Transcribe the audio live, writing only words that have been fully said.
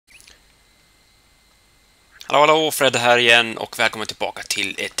Hallå, hallå, Fredde här igen och välkommen tillbaka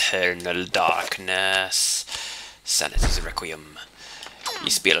till Eternal Darkness Sanity's Requiem i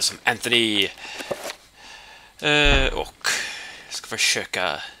spelet som Anthony och jag ska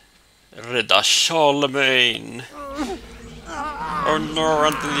försöka rädda Charlemagne. Oh no,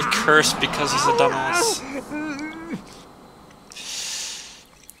 Anthony cursed because he's a dumbass.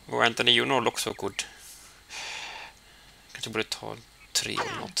 Oh Anthony, you know looks so good. Kanske borde ta 3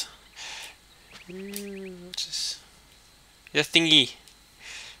 eller något. What's this? The thingy.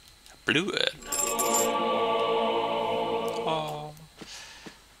 Blue. Oh.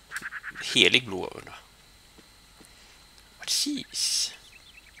 Helig blå. What's this?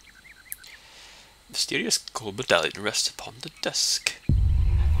 Mysterious gold medallion rests upon the desk.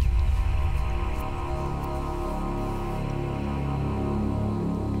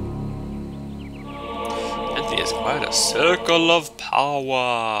 And there's quite a circle of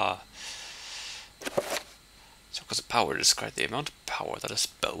power. Circles of power describe the amount of power that a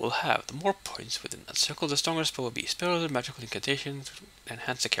spell will have. The more points within that circle, the stronger the spell will be. Spells and magical incantations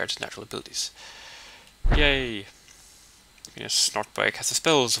enhance the character's natural abilities. Yay! You can just snart börja kasta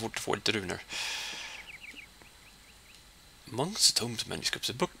spells så fort du får lite runor. Amongst the tomes and manuscripts,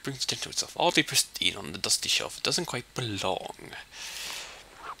 the book brings attention to itself. Oddly pristine on the dusty shelf. It doesn't quite belong.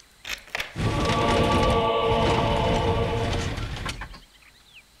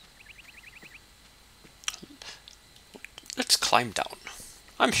 Let's climb down.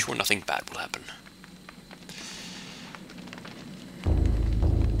 I'm sure nothing bad will happen.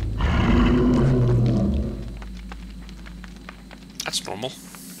 That's normal.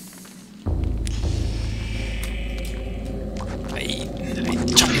 Hey,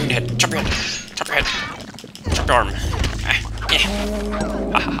 chop your head, chop your head, chop your head, chop your arm. Yeah.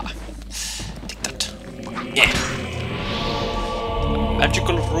 Ah, take that. Yeah.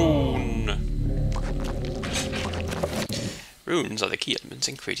 Magical rune. Runes are the key elements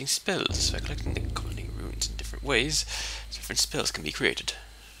in creating spells. By collecting and combining runes in different ways, different spells can be created.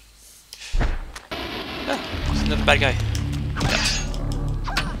 Ah, there's another bad guy. That.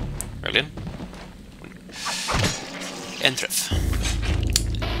 Brilliant. Entryf.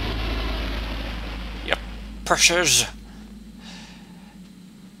 Yep. Pressures.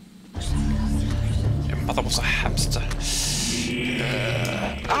 Your mother was a hamster.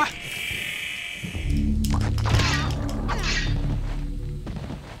 Ah!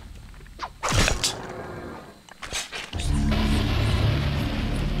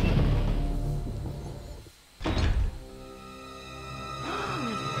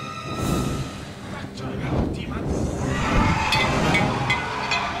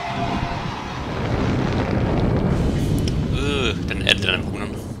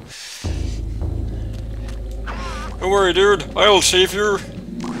 Don't worry, dude. I'll save you.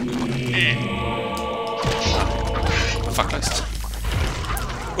 Fuck Christ.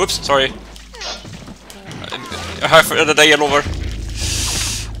 Oops, sorry. Jag har för det jag lovar.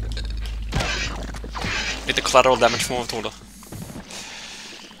 Lite collateral damage från vad tål då.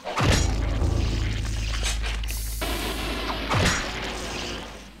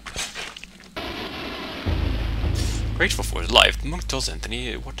 Grateful for his life, the monk tells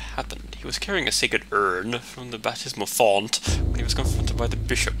Anthony what happened. He was carrying a sacred urn from the baptismal font when he was confronted by the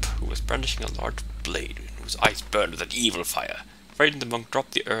bishop, who was brandishing a large blade whose eyes burned with an evil fire. Frightened, the monk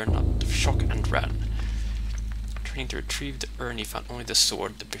dropped the urn out of shock and ran. Turning to retrieve the urn, he found only the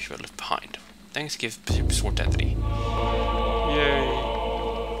sword the bishop had left behind. Thanks, give Bishop sword to Anthony. Yay!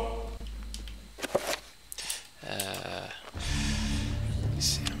 Let's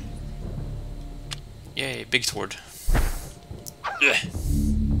see. Yay, big sword.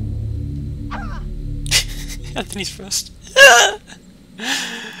 Anthony's first. Yeah,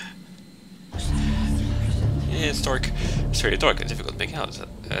 it's dark. It's really dark and difficult to make out.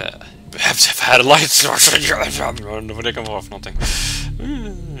 Perhaps if I had a light source. I don't know what det kan vara för någonting.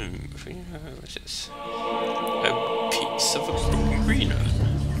 What's this? A piece of a broken green earth.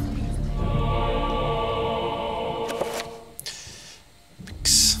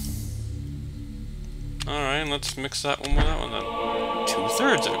 Mix. Alright, let's mix that one with that one then.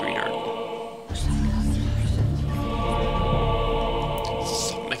 2/3 of a green earth.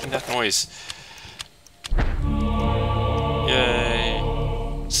 Stop making that noise. Yay.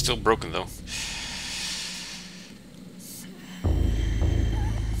 Still broken though.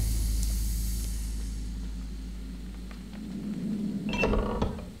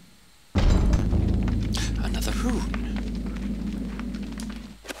 Another rune.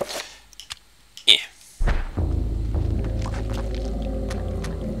 Yeah.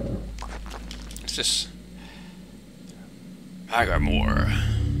 What's this? I got more.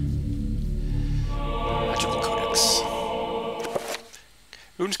 Magical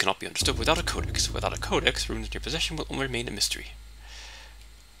cannot be understood without a codex. Without a codex, runes in your possession will only remain a mystery.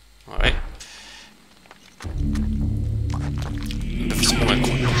 Alright. Behövs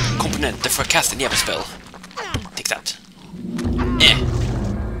många komponenter för att kasta en jävla spel. Take that.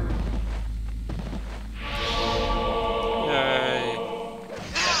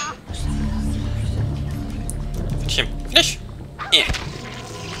 Finish!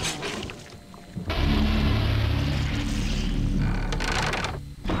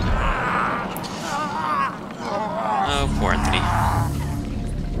 Oh, poor Anthony.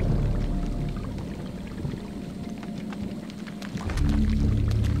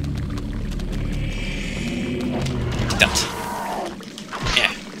 That.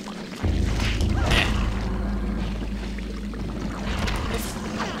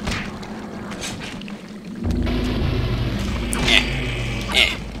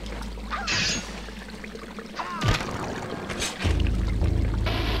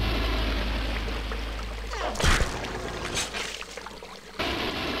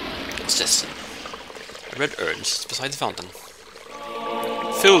 What's this? A red urn sits beside the fountain.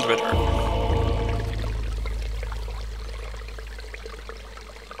 Filled red urn.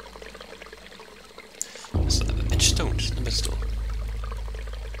 That's a bench stone in the middle.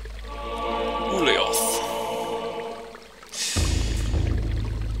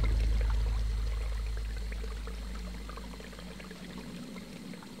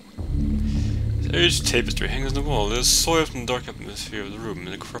 Aged tapestry hangs on the wall. There's soil from the dark atmosphere of the room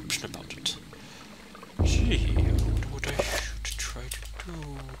and a corruption about it. Gee, what I should try to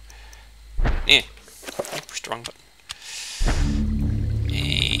do? Push the wrong button.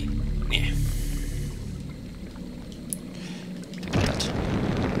 Take that.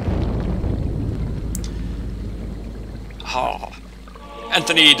 Ha!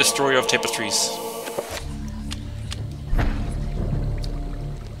 Anthony, destroyer of tapestries.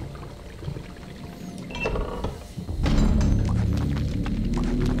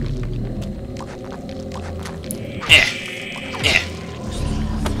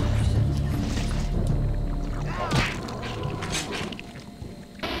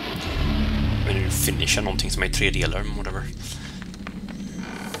 Finisha någonting som är 3 delar, whatever.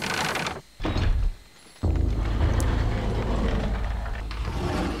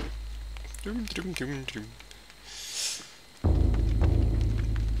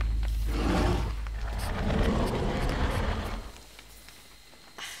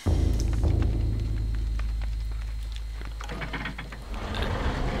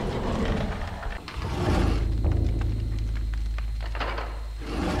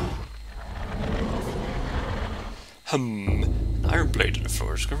 An iron blade on the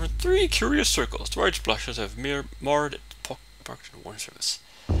floor has covered 3 curious circles. The large splashes have marred its pockmarked and worn surface.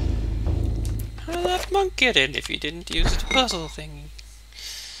 How did that monk get in if he didn't use the puzzle thingy?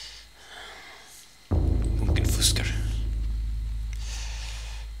 Munken fuskar.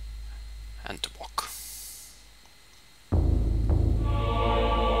 And to walk.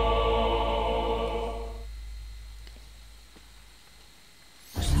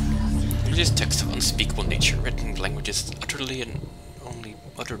 This text of unspeakable nature, written in languages utterly and only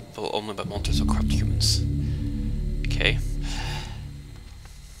utterable only by monsters or corrupt humans. Okay.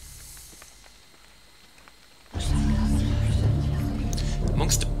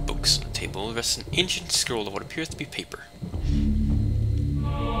 Amongst the books on the table rests an ancient scroll of what appears to be paper.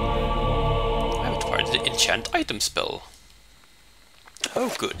 I have acquired the enchant item spell.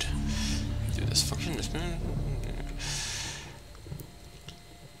 Oh, good. Do this function.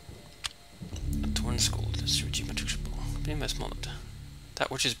 Scroll, this geometric symbol.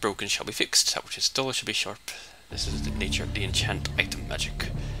 That which is broken shall be fixed. That which is dull shall be sharp. This is the nature of the enchant item magic.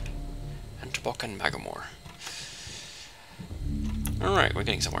 Enterbok and Magamore. Alright, we're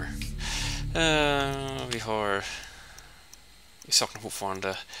getting somewhere. Vi saknar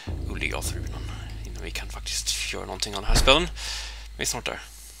fortfarande Ulioth-runan innan vi kan faktiskt göra någonting av den här spelen. Vi är snart där.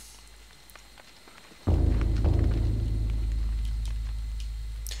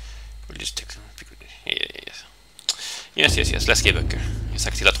 We'll just take some... Yes, läskiga böcker. Jag har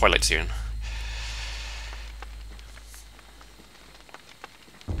sagt hela Twilight-serien.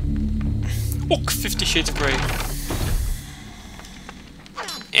 Och 50 Shades of Grey.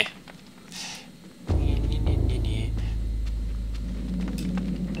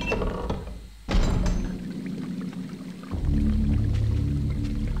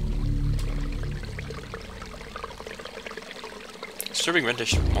 Disturbing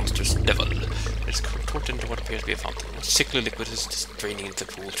rendition of monster's devil. It's contorted into what appears to be a fountain. A sickly liquid is just draining into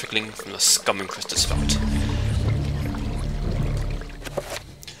the pool, trickling from the scum-encrusted spout.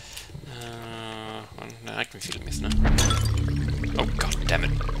 I can feel it, isn't it? Oh, god damn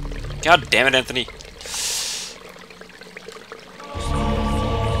it. God damn it, Anthony.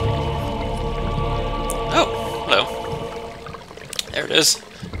 Oh, hello. There it is.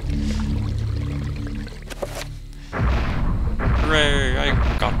 Hooray, I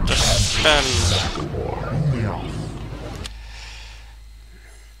got the spell.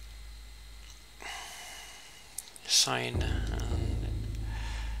 Sign.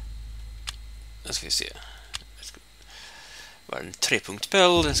 Nu ska vi se. Det var en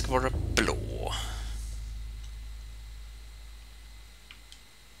 3-punktspel, den ska vara blå.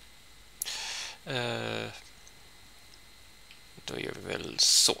 Då gör vi väl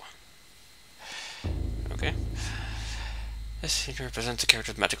så. Okej. This represents a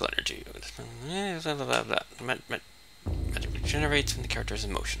character's magical energy. Magic generates when the character is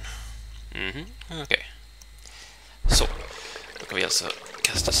in motion. Okej. Så. Då kan vi alltså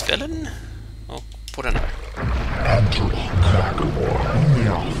kasta spelen och på den här.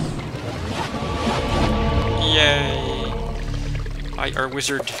 Yay! I are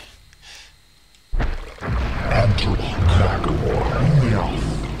wizard.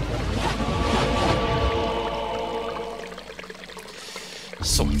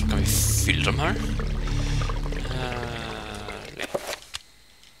 Så, då kan vi fylla de här.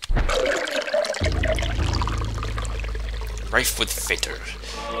 Rife with Fater.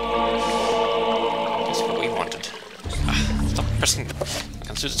 That's what we wanted. Stop pressing. Jag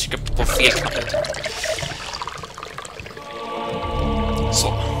kan sluta trycka på fel knapp.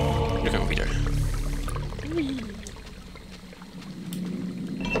 Så, nu kan vi gå vidare.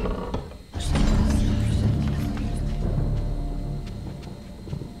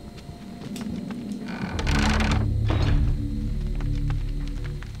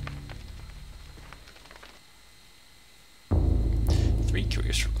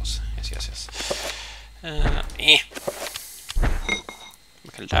 Curious circles. Yes.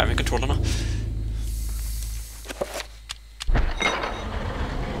 Man kan lära mig kontrollerna.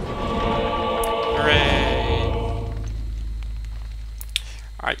 Hooray!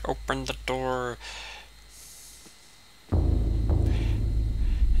 I opened the door.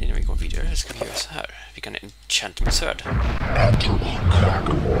 Innan vi går vidare ska vi göra så här. Vi kan enchant med svärd.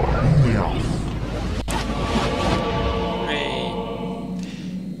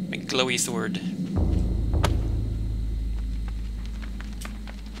 Glowy sword.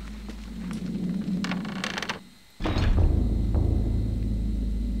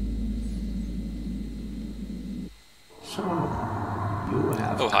 So, you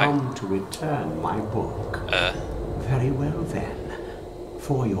have come to return my book. Very well then.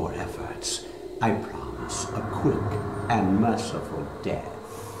 For your efforts, I promise a quick and merciful death.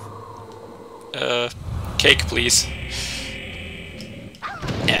 Cake, please.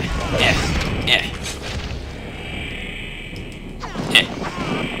 Yeah.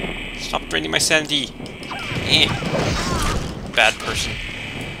 Stop draining my sanity. Bad person.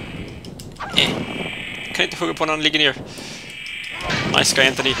 Kan inte hugga på när han ligger ner. Nice guy,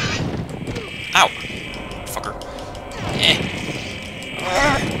 Anthony. Ow! Fucker.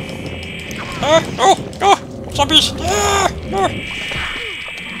 Oh! Zombies!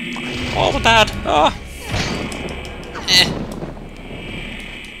 All the bad. Oh.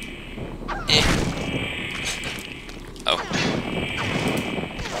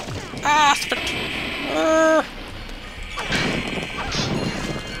 Stop it!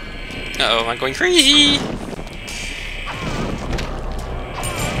 Uh-oh, I'm going crazy!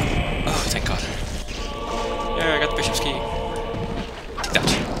 Oh, thank God. Yeah, I got the bishop's key. Take that.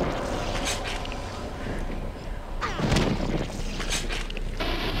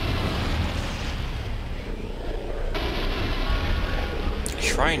 A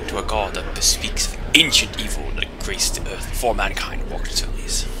shrine to a god that bespeaks ancient evil that graced the earth before mankind walked its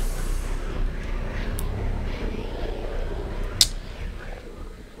ways.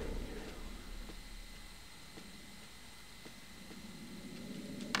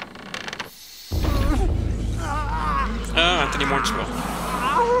 Anthony Mornswell.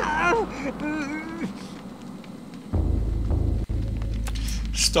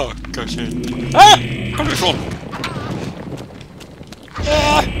 Stackars Anthony. Kom ifrån!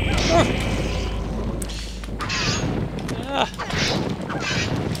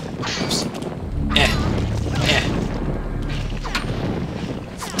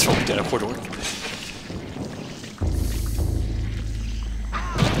 Tråkigt är det korridoren.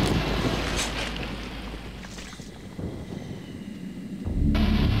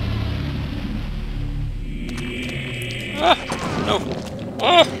 No.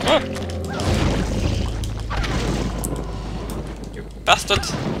 You bastard.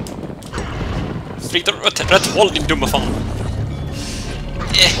 Flyg åt rätt håll, din dumma fan.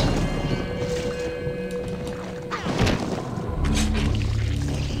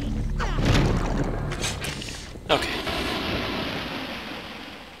 Okay.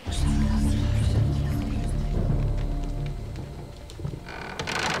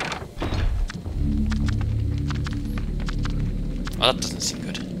 Well, that doesn't seem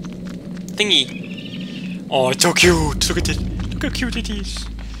good. Thingy! Oh, it's so cute! Look at it! Look how cute it is!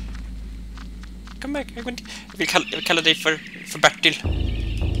 Come back, jag vill kalla dig för Bertil.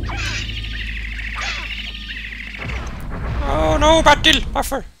 Oh no, Bertil!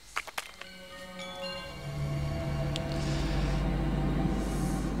 Varför?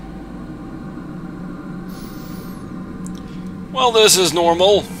 Well, this is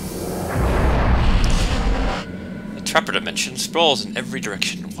normal. The Trapper dimension sprawls in every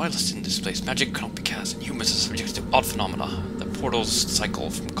direction. Whilst in this place, magic cannot be cast, and humans are subject to odd phenomena. The portals cycle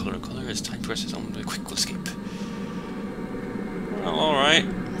from color to color as time progresses on the quick will escape. Well, alright.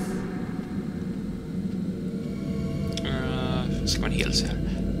 Ska man helse här?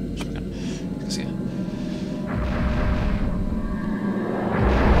 Så vi kan se.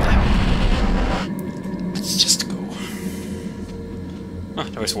 Let's just go. Ah,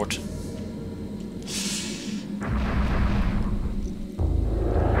 det var svårt.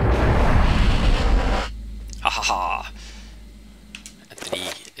 Hahaha. Anthony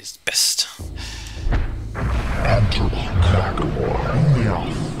is best.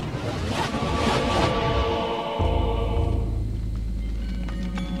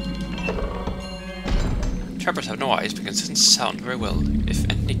 Trappers have no eyes but can sense sound very well. If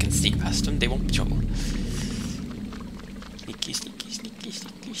Anthony can sneak past them, they won't be trouble. Sneaky, sneaky, sneaky,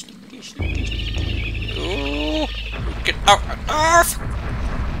 sneaky, sneaky, sneaky. Oh, get out! Off!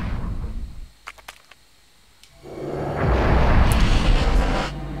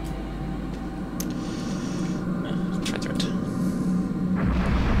 Try it.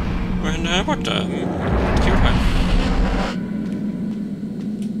 And what cute one.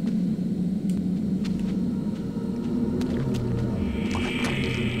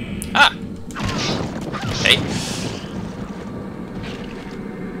 Ah! Hey.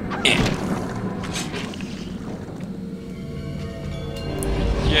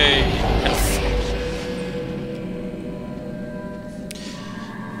 Yay. Yes.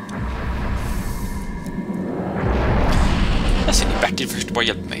 Jag ser ni Bertil försökte bara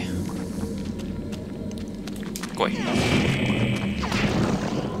hjälpa mig. Gå i.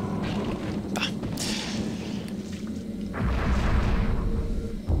 Va?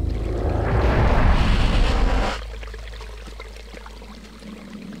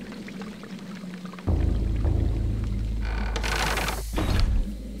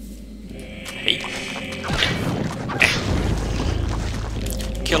 Hey.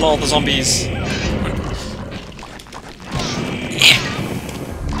 Kill all the zombies.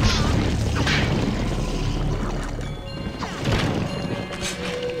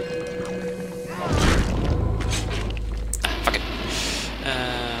 Fuck it.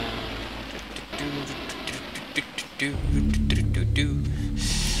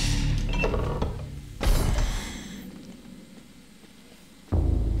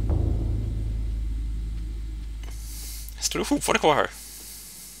 Står du fortfarande kvar här?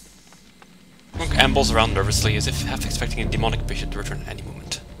 Monk ambles around nervously as if half expecting a demonic bishop to return at any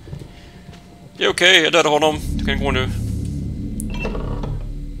moment. Det är okej, jag dödar honom. Du kan gå nu.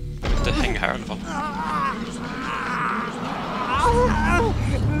 Inte hänga här i alla fall.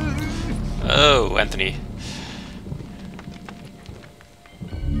 Oh, Anthony.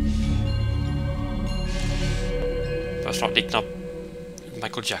 Jag snart likna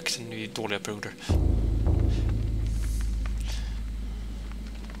Michael Jackson i dåliga perioder.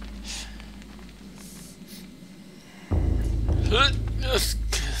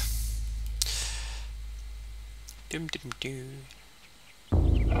 Dum dum dum.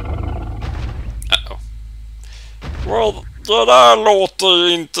 Uh-oh. Well, det där låter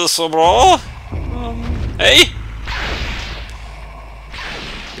ju inte så bra. Hej!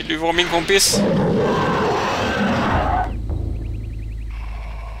 Vill du vara min kompis?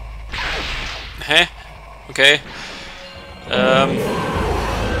 Nej, okej.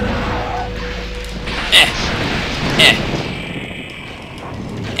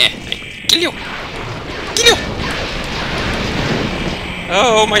 Kill you! Kill you!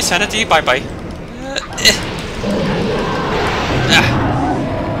 Oh, my sanity, bye bye.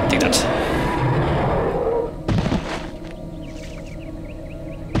 Take that.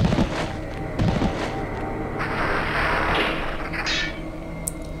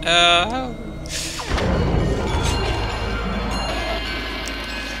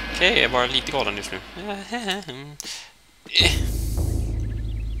 Okej, jag är bara lite galen just nu.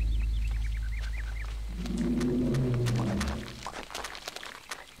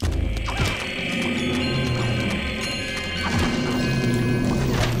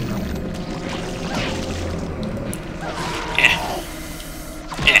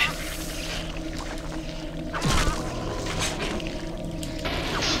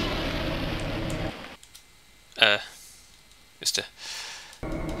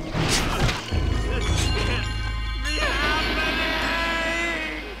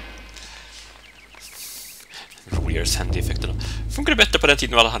 Gears hände-effekterna. Funkade bättre på den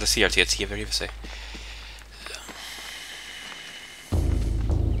tiden när alla hade CRT-TV i och för sig.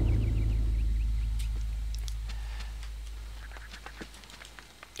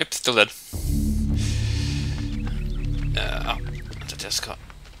 Yep, still dead. Ja, vänta, jag ska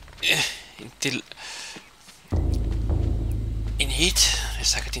in hit. Jag är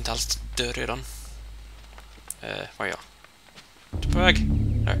säkert inte alls död redan. Var är jag? Du är på väg.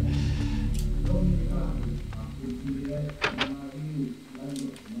 Där.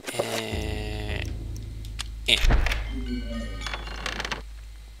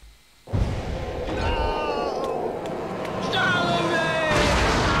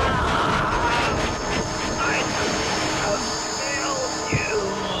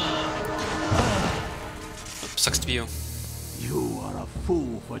 Sucks to be you. You are a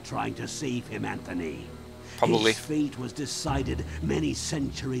fool for trying to save him, Anthony. Probably. His fate was decided many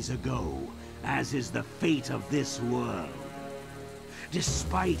centuries ago, as is the fate of this world.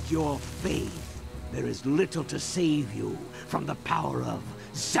 Despite your faith, there is little to save you from the power of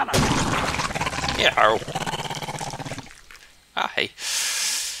Xanathar. Yeah. Ah, hej.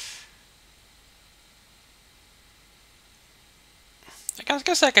 Jag är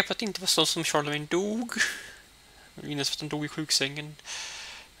ganska säker på att det inte var så som Charlemagne dog. Jag minns att han dog i sjuksängen.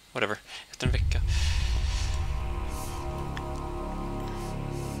 Whatever. Efter en vecka.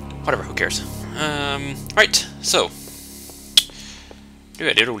 Whatever, who cares? Right, so. Nu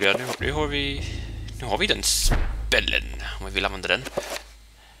är det roliga. Nu har vi den spellen. Om vi vill använda den.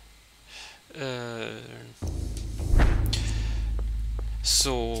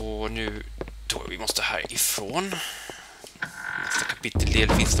 Så nu tror jag vi måste härifrån. Nästa kapiteldel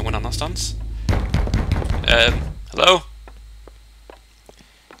finns någon annanstans. Hello?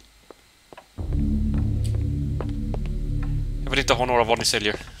 Jag vill inte ha några vad ni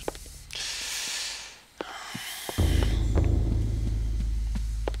säljer.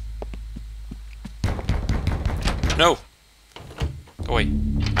 No! Go away.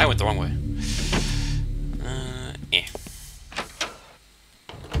 I went the wrong way.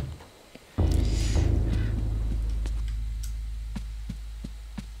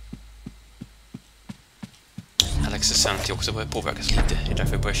 Alex's sanity också börjar påverkas lite. Det är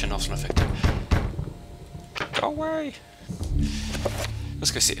därför jag börjar känna av sådana effekter. Go away! Då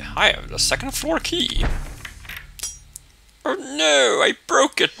ska vi se. I have a second floor key. Oh no, I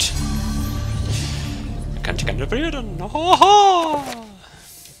broke it! Jag kan inte reparera den. Haha!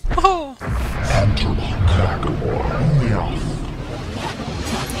 Haha!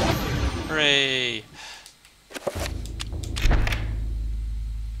 Hooray!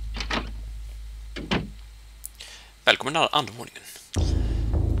 Välkommen till andra våningen.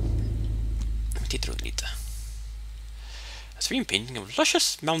 Vi tittar runt lite. A serene painting of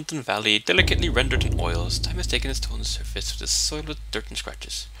luscious mountain valley, delicately rendered in oils. Time has taken its toll on the surface with the soil with dirt and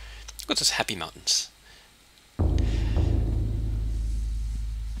scratches. Look at those happy mountains.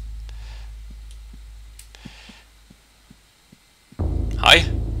 Hi.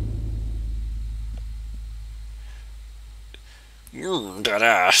 That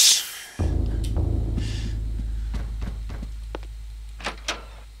ass.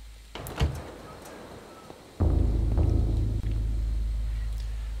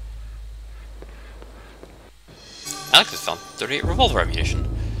 Alex has found 38 revolver ammunition.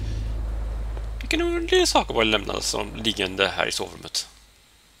 Vilken underlig sak var lämnad som liggande här i sovrummet.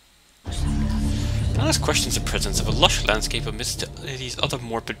 Alex questions the presence of a lush landscape amidst these other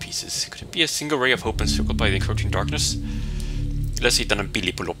morbid pieces. Could it be a single ray of hope encircled by the encroaching darkness? Let's hitta den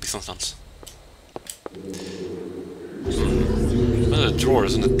billig på loppis någonstans. One of the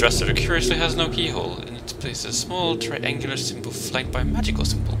drawers on the dresser curiously has no keyhole. In its place a small triangular symbol flanked by a magical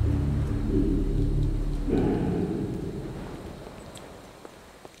symbol.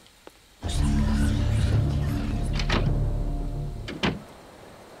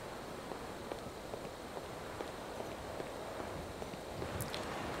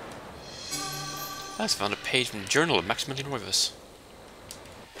 I found a page from the journal of Maximilian Roivas.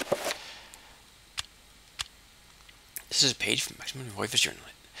 This is a page from Maximilian Roivas' journal.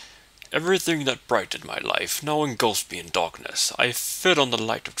 Everything that brightened my life now engulfed me in darkness. I fed on the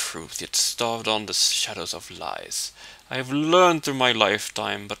light of truth, yet starved on the shadows of lies. I have learned through my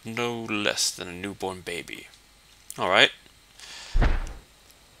lifetime, but no less than a newborn baby. Alright.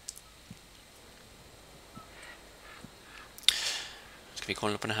 Ska vi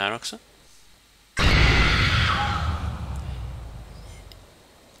kolla på den här också?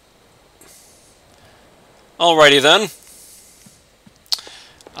 Alrighty then.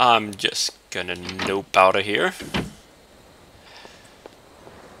 I'm just gonna nope out of here.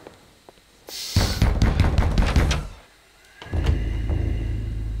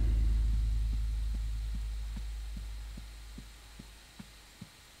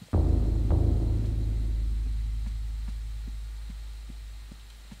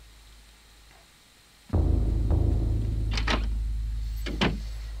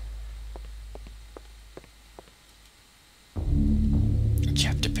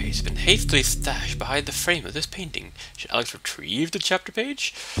 has been hastily stashed behind the frame of this painting. Should Alex retrieve the chapter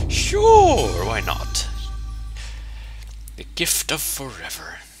page? Sure, why not? The gift of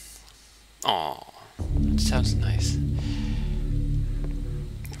forever. Åh, that sounds nice.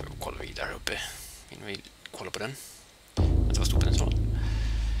 Vi kollar vidare uppe innan vi kollar på den. Vänta, vad stod på den sån?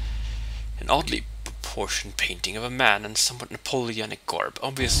 An oddly proportioned painting of a man in somewhat Napoleonic garb.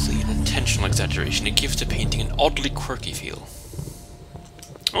 Obviously an intentional exaggeration. It gives the painting an oddly quirky feel.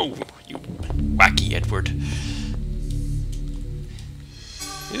 Oh, you wacky Edward.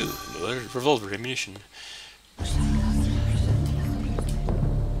 Ooh, revolver ammunition.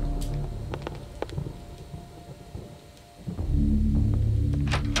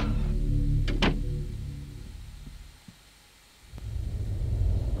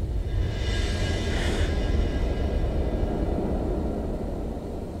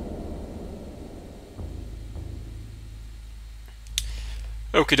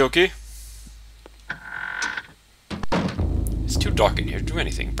 Okie dokie. It's too dark in here to do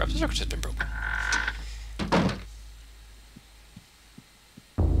anything. Perhaps the circuit has been broken.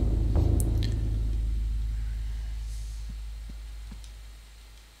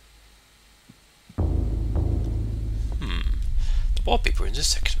 The wallpaper in this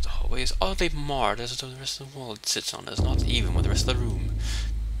section of the hallway is oddly marred as though the rest of the wall it sits on is not even with the rest of the room.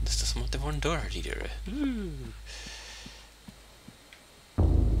 This doesn't want the one door either.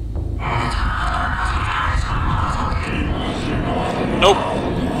 Nope.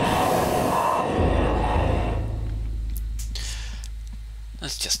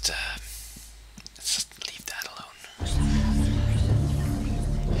 Let's just leave that alone.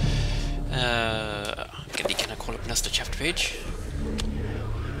 Can I call up nästa chapter page?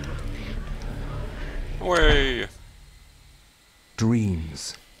 Away.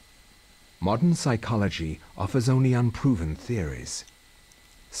 Dreams. Modern psychology offers only unproven theories.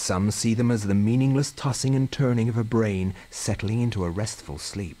 Some see them as the meaningless tossing and turning of a brain settling into a restful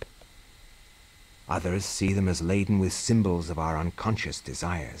sleep. Others see them as laden with symbols of our unconscious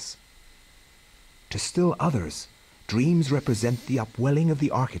desires. To still others, dreams represent the upwelling of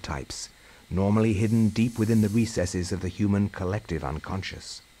the archetypes, normally hidden deep within the recesses of the human collective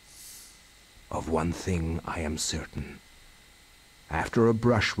unconscious. Of one thing I am certain. After a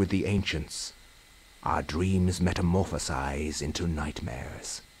brush with the ancients, our dreams metamorphosize into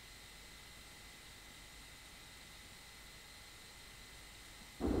nightmares.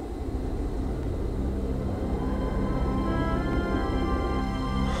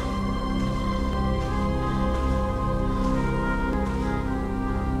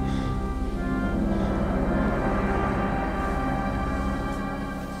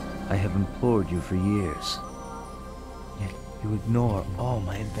 I have implored you for years, yet you ignore all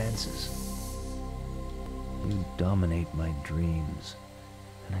my advances. You dominate my dreams,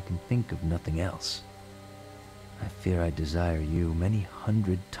 and I can think of nothing else. I fear I desire you many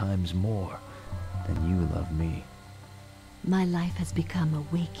 100 times more than you love me. My life has become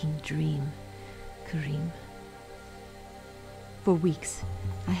a waking dream, Karim. For weeks,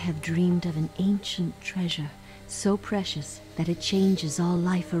 I have dreamed of an ancient treasure, so precious that it changes all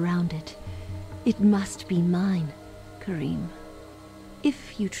life around it. It must be mine, Karim.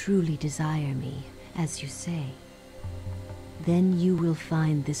 If you truly desire me, as you say, then you will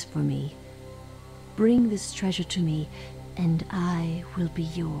find this for me. Bring this treasure to me, and I will be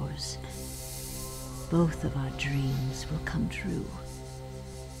yours. Both of our dreams will come true.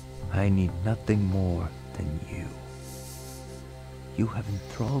 I need nothing more than you. You have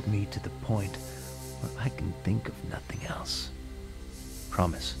enthralled me to the point where I can think of nothing else.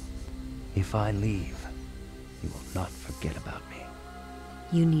 Promise, if I leave, you will not forget about me.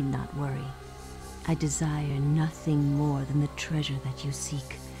 You need not worry. I desire nothing more than the treasure that you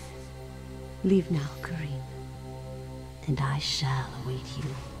seek. Leave now, Karim, and I shall await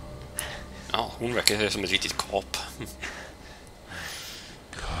you. Ja, hon verkar som ett riktigt kap.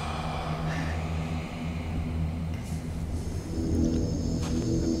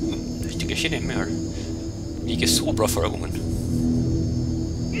 Jag tycker jag känner mig här. Det gick så bra förra gången.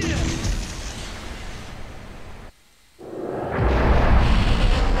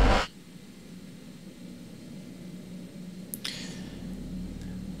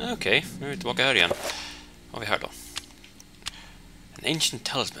 Okej, nu är vi tillbaka här igen. Vad har vi här då? An ancient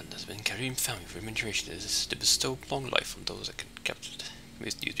talisman has been Karim found for imagination is to bestow long life on those that can capture it.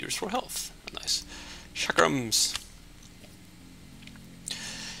 It used for health. Nice. Chakrams!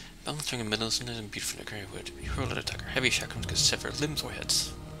 Balancing a medicine is beautiful in a carry wood. You hurl at attacker. Heavy chakrams can sever limbs or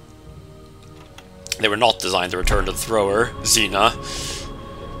heads. They were not designed to return to the thrower, Xena.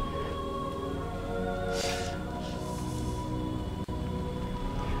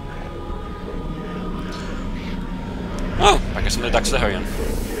 som det är dags för det här igen.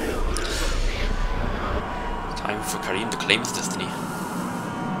 Time for Karim to claim his destiny.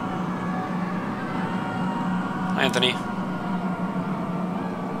 Hi, Anthony.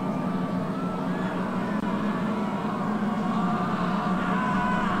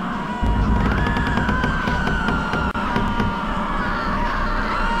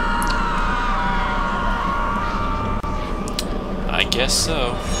 I guess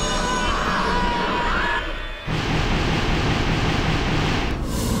so.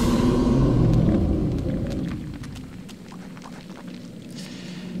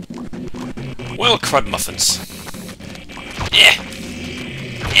 Well, crud muffins. Yeah.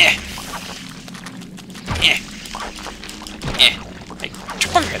 Yeah. Yeah. Yeah. Hey,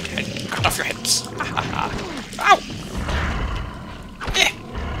 chop off your head. Hey, cut off your heads. Ow. Yeah.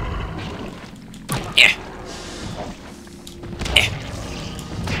 Yeah. Yeah.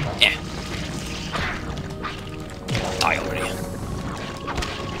 Yeah. Die already.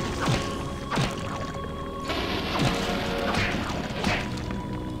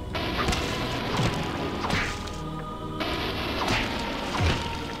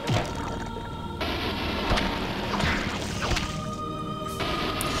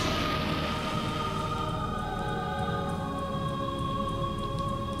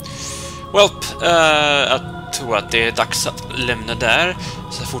 Well, jag tror att det är dags att lämna där.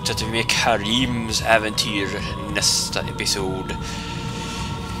 Så fortsätter vi med Karims äventyr nästa episod.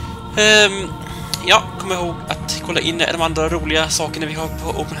 Ja, kom ihåg att kolla in de andra roliga sakerna vi har på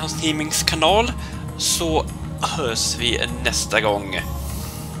Open House Gamings kanal. Så hörs vi nästa gång.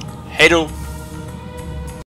 Hej då!